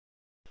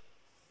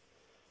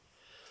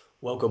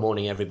Well, good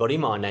morning, everybody.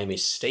 My name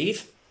is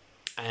Steve,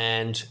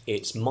 and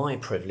it's my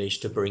privilege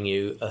to bring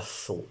you a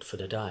thought for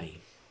the day.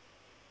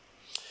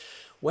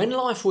 When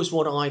life was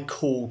what I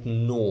called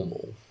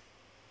normal,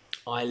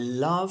 I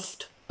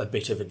loved a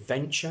bit of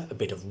adventure, a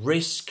bit of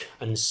risk,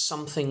 and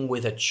something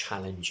with a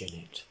challenge in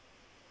it.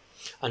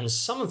 And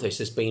some of this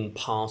has been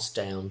passed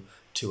down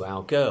to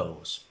our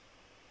girls.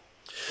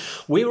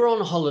 We were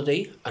on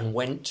holiday and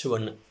went to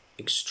an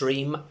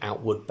extreme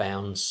outward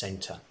bound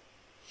centre.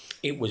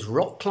 It was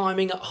rock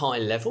climbing at high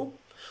level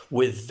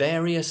with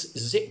various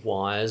zip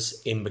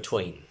wires in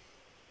between.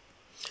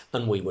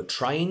 And we were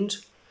trained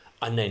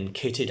and then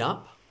kitted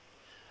up,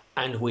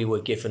 and we were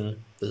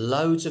given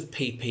loads of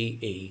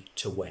PPE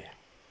to wear.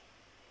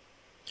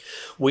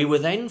 We were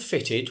then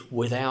fitted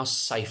with our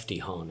safety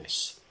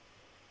harness,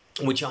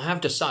 which I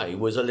have to say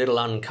was a little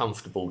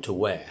uncomfortable to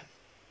wear.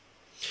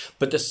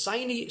 But the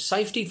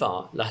safety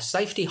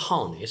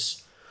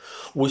harness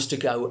was to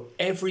go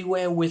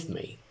everywhere with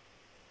me.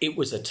 It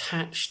was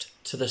attached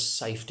to the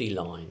safety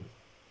line.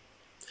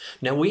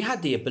 Now, we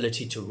had the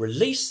ability to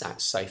release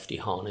that safety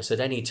harness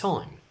at any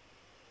time,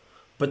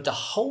 but the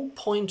whole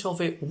point of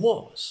it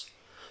was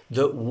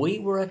that we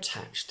were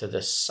attached to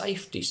the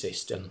safety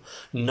system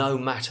no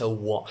matter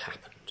what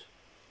happened.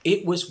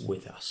 It was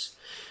with us.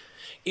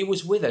 It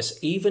was with us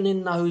even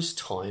in those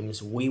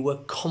times we were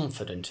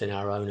confident in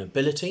our own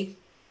ability,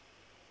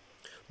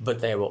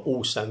 but there were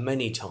also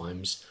many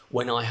times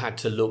when I had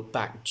to look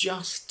back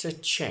just to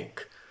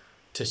check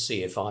to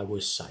see if I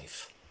was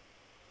safe.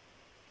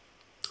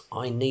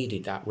 I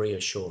needed that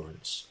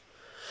reassurance.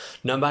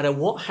 No matter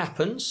what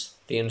happens,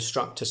 the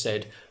instructor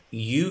said,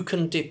 you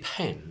can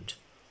depend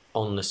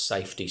on the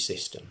safety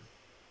system.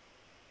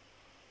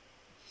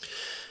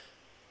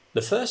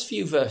 The first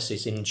few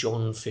verses in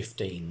John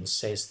 15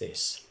 says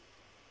this: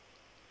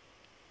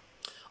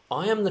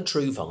 I am the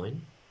true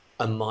vine,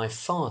 and my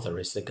Father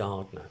is the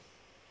gardener.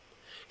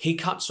 He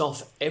cuts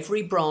off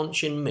every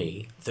branch in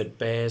me that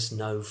bears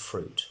no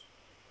fruit,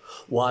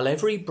 while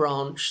every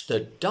branch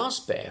that does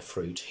bear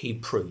fruit he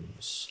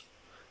prunes,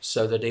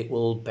 so that it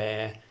will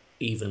bear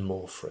even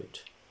more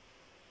fruit.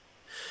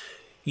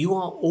 You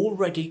are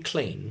already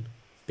clean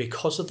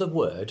because of the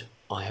word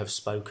I have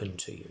spoken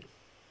to you.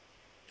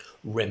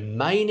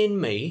 Remain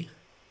in me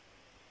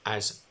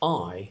as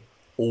I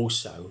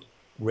also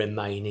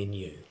remain in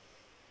you.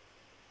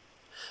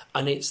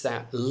 And it's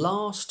that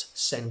last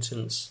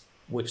sentence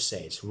which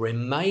says,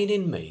 remain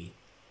in me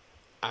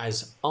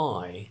as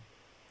I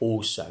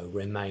also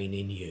remain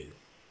in you.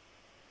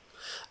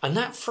 And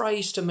that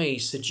phrase to me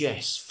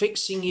suggests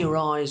fixing your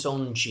eyes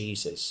on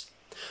Jesus,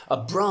 a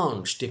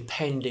branch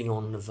depending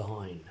on the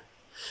vine,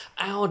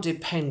 our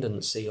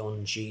dependency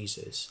on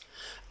Jesus,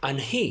 and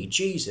he,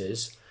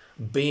 Jesus,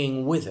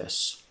 being with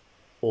us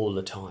all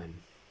the time.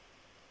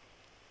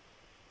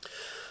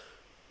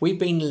 We've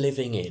been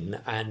living in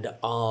and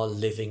are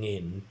living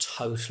in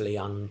totally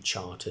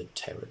uncharted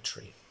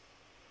territory.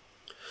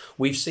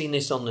 We've seen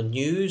this on the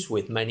news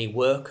with many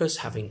workers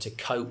having to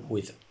cope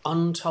with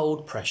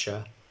untold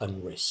pressure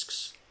and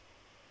risks.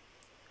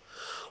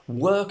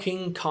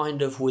 Working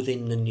kind of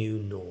within the new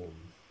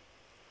norm.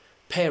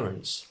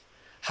 Parents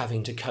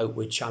having to cope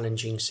with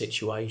challenging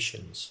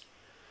situations.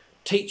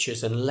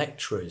 Teachers and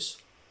lecturers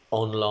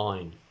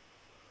online.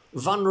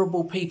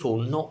 Vulnerable people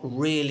not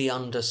really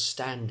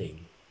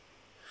understanding.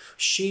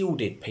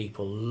 Shielded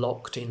people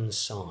locked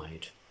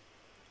inside.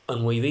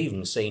 And we've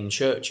even seen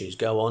churches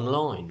go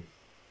online.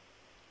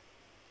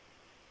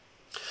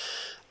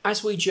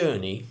 As we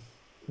journey,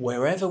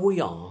 wherever we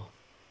are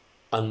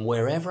and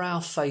wherever our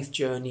faith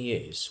journey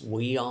is,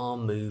 we are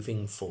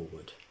moving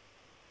forward.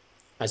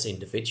 As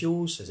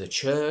individuals, as a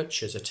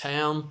church, as a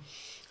town,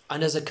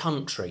 and as a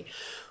country,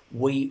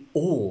 we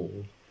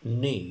all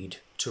need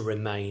to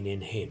remain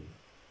in him.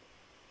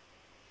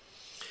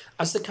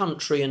 As the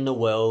country and the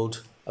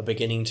world are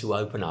beginning to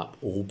open up,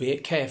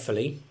 albeit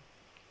carefully,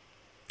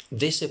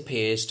 this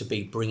appears to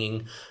be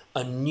bringing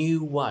a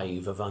new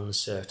wave of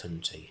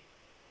uncertainty.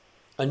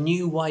 A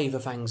new wave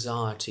of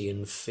anxiety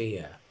and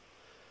fear,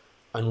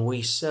 and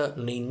we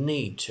certainly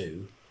need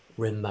to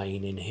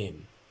remain in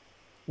him.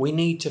 We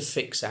need to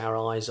fix our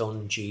eyes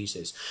on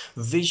Jesus,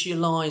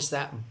 visualize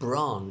that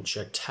branch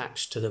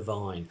attached to the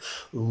vine,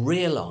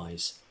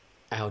 realize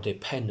our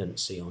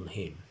dependency on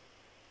him.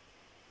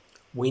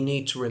 We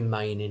need to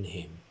remain in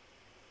him,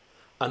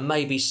 and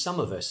maybe some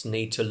of us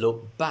need to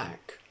look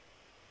back,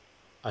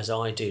 as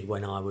I did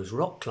when I was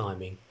rock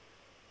climbing,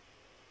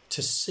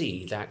 to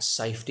see that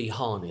safety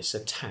harness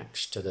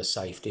attached to the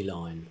safety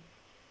line.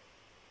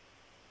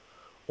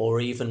 Or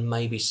even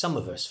maybe some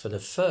of us, for the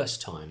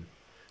first time,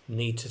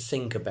 need to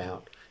think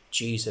about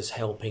Jesus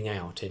helping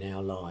out in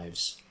our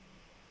lives.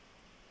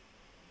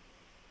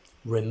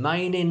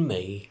 Remain in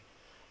me,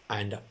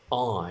 and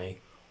I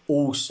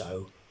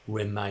also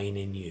remain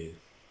in you.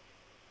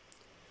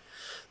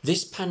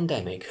 This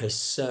pandemic has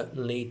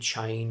certainly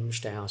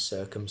changed our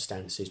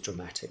circumstances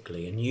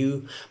dramatically, and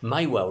you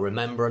may well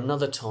remember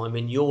another time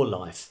in your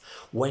life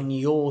when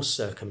your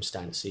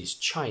circumstances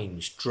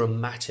changed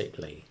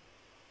dramatically.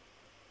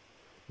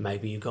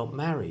 Maybe you got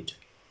married.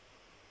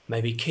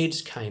 Maybe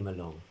kids came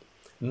along.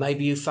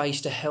 Maybe you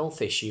faced a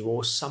health issue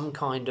or some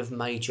kind of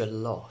major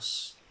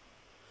loss.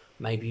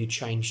 Maybe you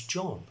changed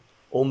job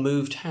or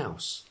moved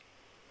house.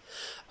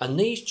 And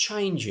these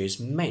changes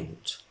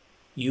meant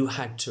you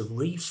had to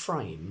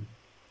reframe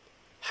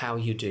how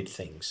you did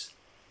things.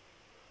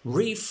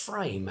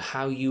 Reframe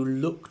how you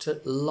looked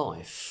at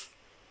life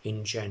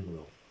in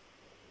general.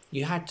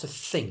 You had to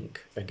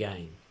think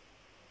again.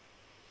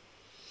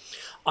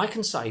 I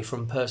can say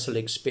from personal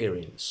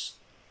experience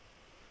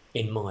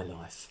in my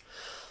life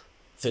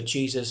that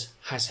Jesus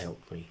has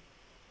helped me.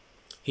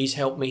 He's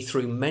helped me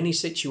through many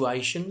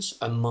situations,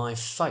 and my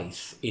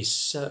faith is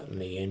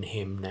certainly in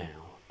him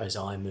now as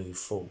I move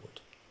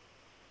forward.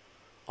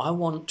 I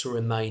want to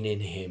remain in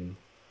him,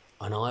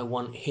 and I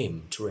want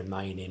him to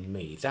remain in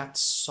me. That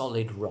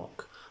solid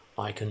rock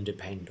I can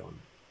depend on.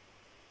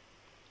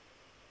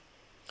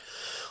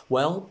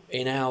 Well,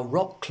 in our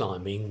rock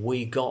climbing,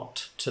 we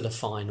got to the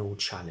final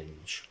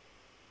challenge.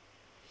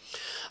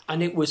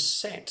 And it was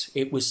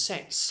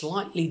set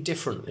slightly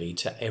differently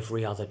to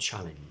every other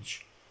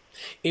challenge.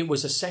 It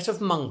was a set of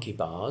monkey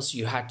bars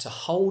you had to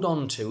hold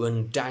on to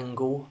and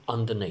dangle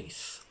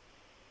underneath.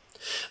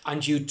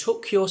 And you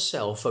took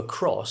yourself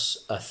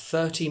across a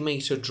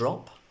 30-metre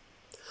drop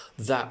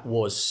that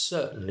was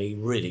certainly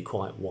really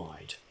quite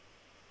wide.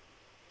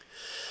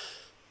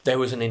 There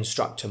was an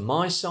instructor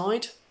my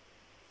side,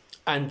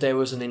 and there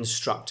was an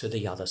instructor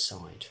the other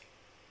side.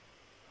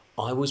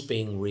 I was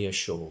being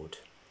reassured.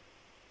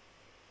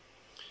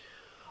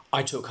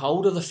 I took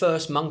hold of the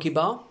first monkey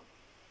bar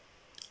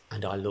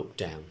and I looked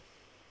down.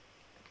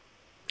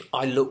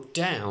 I looked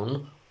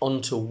down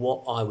onto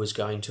what I was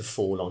going to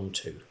fall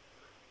onto,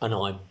 and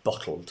I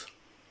bottled.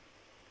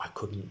 I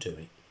couldn't do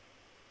it.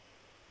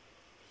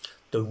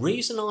 The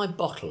reason I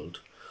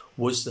bottled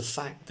was the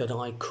fact that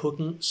I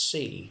couldn't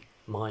see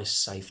my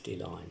safety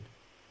line.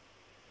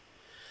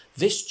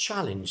 This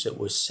challenge that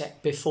was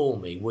set before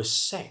me was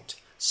set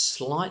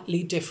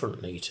slightly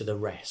differently to the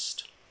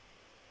rest.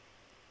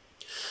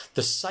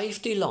 The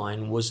safety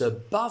line was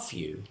above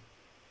you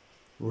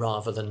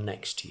rather than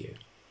next to you,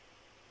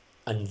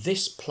 and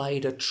this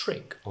played a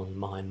trick on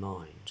my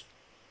mind.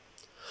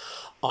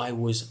 I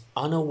was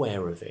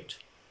unaware of it,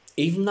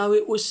 even though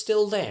it was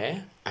still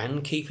there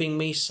and keeping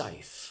me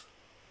safe.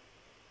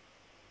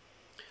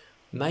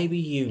 Maybe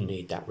you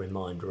need that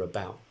reminder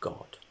about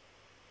God.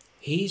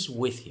 He's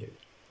with you,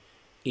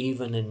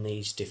 even in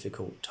these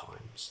difficult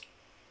times.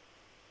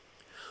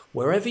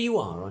 Wherever you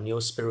are on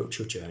your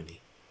spiritual journey,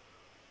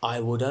 I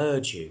would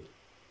urge you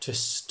to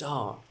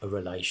start a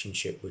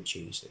relationship with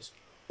Jesus,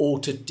 or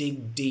to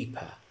dig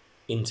deeper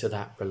into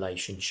that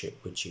relationship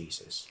with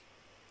Jesus.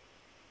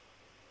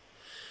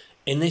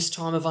 In this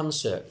time of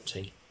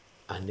uncertainty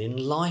and in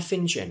life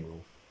in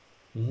general,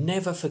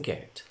 never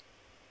forget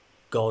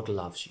God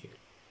loves you.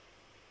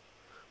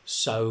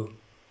 So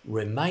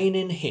remain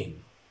in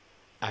him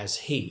as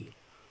he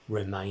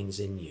remains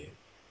in you.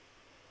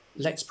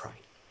 Let's pray.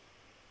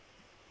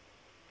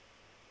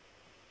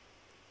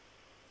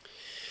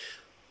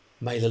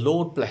 May the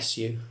Lord bless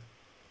you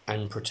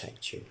and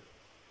protect you.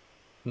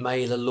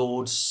 May the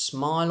Lord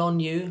smile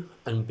on you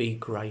and be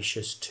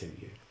gracious to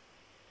you.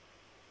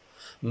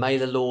 May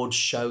the Lord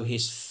show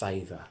his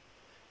favour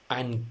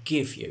and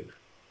give you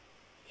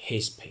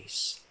his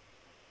peace.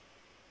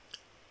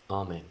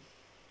 Amen.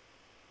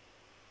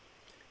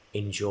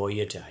 Enjoy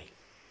your day.